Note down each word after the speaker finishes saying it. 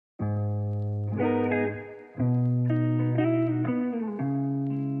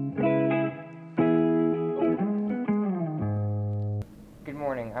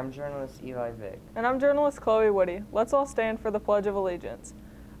journalist Eli Vick. And I'm journalist Chloe Woody. Let's all stand for the Pledge of Allegiance.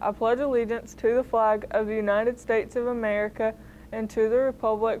 I pledge allegiance to the flag of the United States of America and to the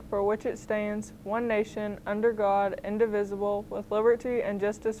republic for which it stands, one nation, under God, indivisible, with liberty and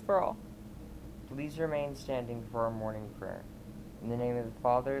justice for all. Please remain standing for our morning prayer. In the name of the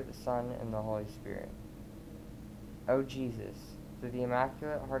Father, the Son, and the Holy Spirit. O Jesus, through the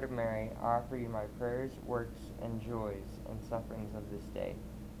Immaculate Heart of Mary, I offer you my prayers, works, and joys and sufferings of this day,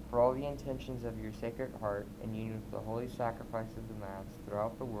 for all the intentions of your Sacred Heart, in union with the holy sacrifice of the Mass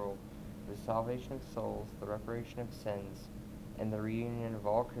throughout the world, for the salvation of souls, the reparation of sins, and the reunion of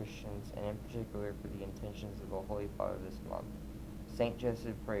all Christians, and in particular for the intentions of the Holy Father this month. Saint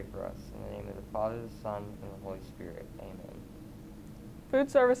Joseph, pray for us. In the name of the Father, the Son, and the Holy Spirit. Amen.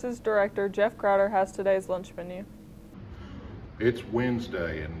 Food Services Director Jeff Crowder has today's lunch menu. It's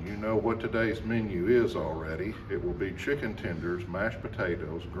Wednesday, and you know what today's menu is already. It will be chicken tenders, mashed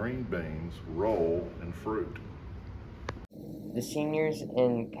potatoes, green beans, roll, and fruit. The seniors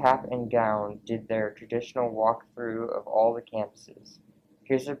in cap and gown did their traditional walkthrough of all the campuses.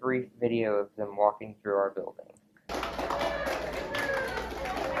 Here's a brief video of them walking through our building.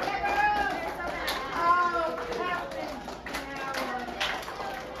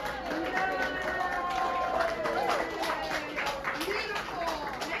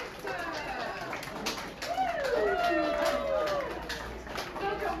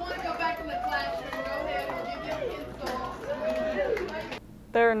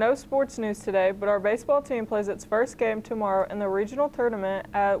 There are no sports news today, but our baseball team plays its first game tomorrow in the regional tournament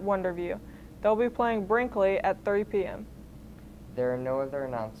at Wonderview. They'll be playing Brinkley at 3 p.m. There are no other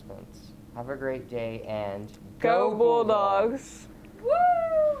announcements. Have a great day and Go Bulldogs!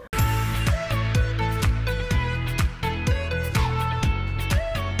 Woo!